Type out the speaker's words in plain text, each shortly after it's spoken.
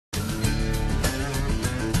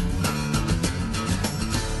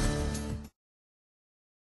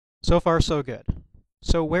So far, so good.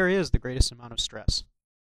 So where is the greatest amount of stress?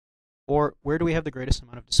 Or where do we have the greatest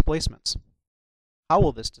amount of displacements? How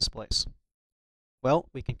will this displace? Well,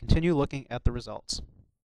 we can continue looking at the results.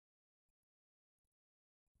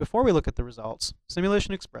 Before we look at the results,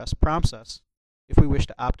 SimulationXpress prompts us if we wish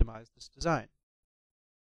to optimize this design.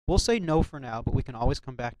 We'll say no for now, but we can always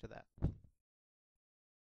come back to that.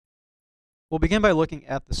 We'll begin by looking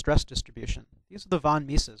at the stress distribution. These are the von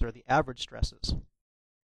Mises, or the average stresses.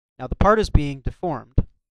 Now the part is being deformed,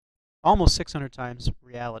 almost 600 times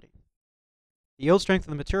reality. The yield strength of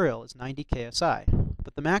the material is 90 ksi,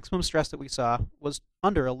 but the maximum stress that we saw was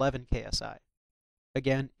under 11 ksi,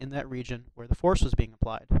 again in that region where the force was being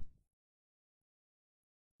applied.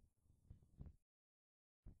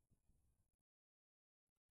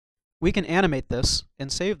 We can animate this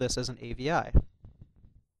and save this as an AVI.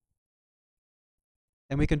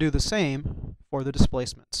 And we can do the same for the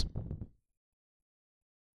displacements.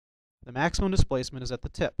 The maximum displacement is at the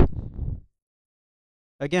tip.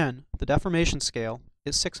 Again, the deformation scale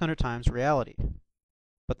is 600 times reality,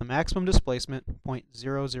 but the maximum displacement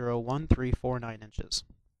 0.001349 inches.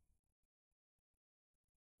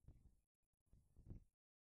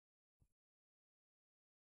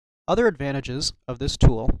 Other advantages of this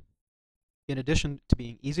tool, in addition to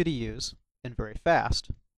being easy to use and very fast,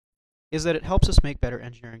 is that it helps us make better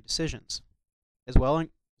engineering decisions, as well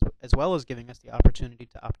as giving us the opportunity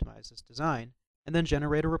to optimize this design and then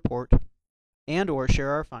generate a report and or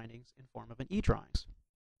share our findings in form of an e-drawings.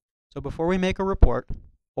 So before we make a report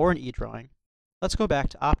or an e-drawing, let's go back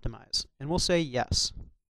to optimize, and we'll say yes.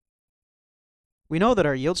 We know that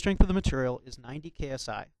our yield strength of the material is 90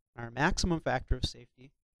 ksi, and our maximum factor of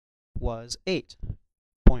safety was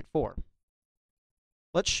 8.4.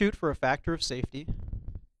 Let's shoot for a factor of safety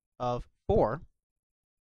of 4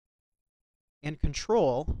 and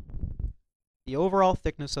control the overall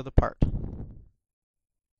thickness of the part.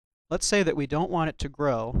 Let's say that we don't want it to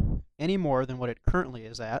grow any more than what it currently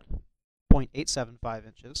is at, 0.875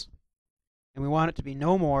 inches, and we want it to be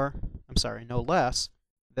no less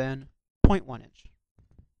than 0.1 inch.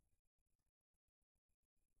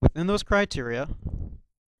 Within those criteria,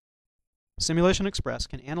 SimulationXpress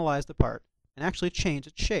can analyze the part and actually change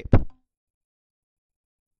its shape.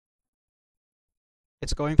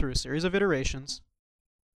 It's going through a series of iterations,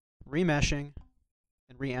 remeshing,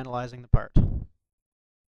 and reanalyzing the part.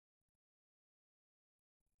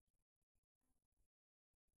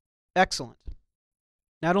 Excellent.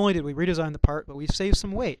 Not only did we redesign the part, but we saved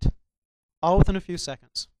some weight, all within a few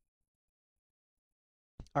seconds.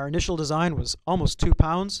 Our initial design was almost 2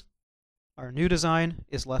 pounds. Our new design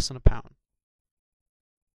is less than a pound.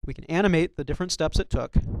 We can animate the different steps it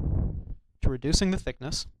took to reducing the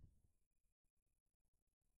thickness,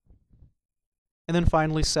 and then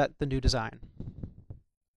finally set the new design.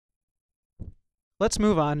 Let's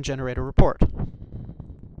move on and generate a report.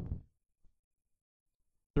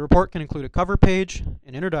 The report can include a cover page,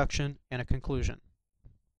 an introduction, and a conclusion.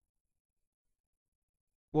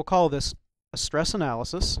 We'll call this a stress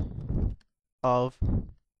analysis of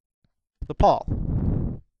the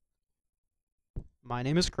Paul. My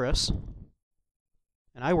name is Chris,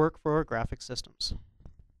 and I work for Graphic Systems.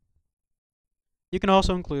 You can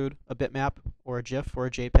also include a bitmap or a GIF or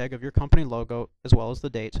a JPEG of your company logo, as well as the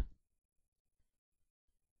date.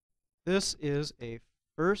 This is a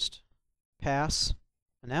first pass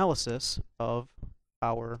analysis of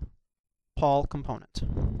our Paul component.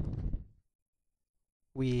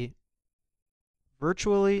 We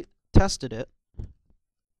virtually tested it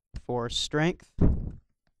for strength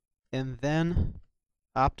and then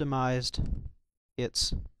optimized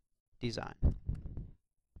its design.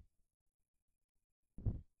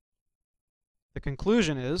 The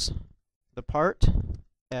conclusion is the part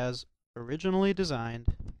as originally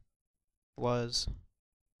designed was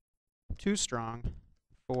too strong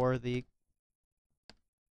for the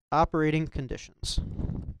operating conditions.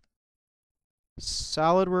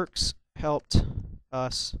 SolidWorks helped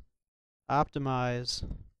us optimize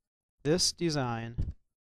this design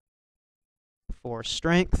for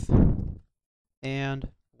strength and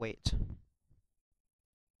weight.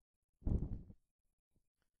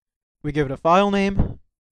 We give it a file name,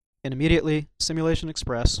 and immediately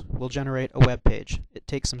SimulationXpress will generate a web page. It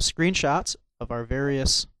takes some screenshots of our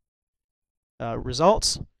various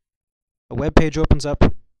results. A web page opens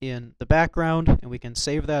up in the background, and we can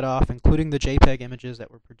save that off, including the JPEG images that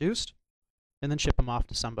were produced, and then ship them off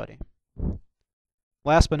to somebody.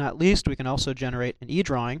 Last but not least, we can also generate an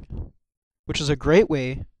e-drawing, which is a great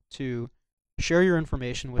way to share your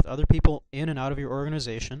information with other people in and out of your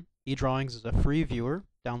organization. E-drawings is a free viewer,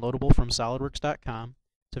 downloadable from solidworks.com.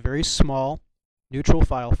 It's a very small, neutral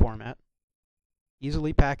file format,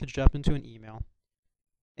 easily packaged up into an email,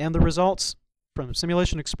 and the results from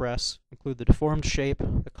SimulationXpress include the deformed shape,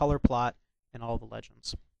 the color plot, and all the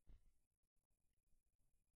legends.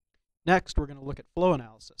 Next, we're going to look at flow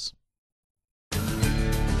analysis.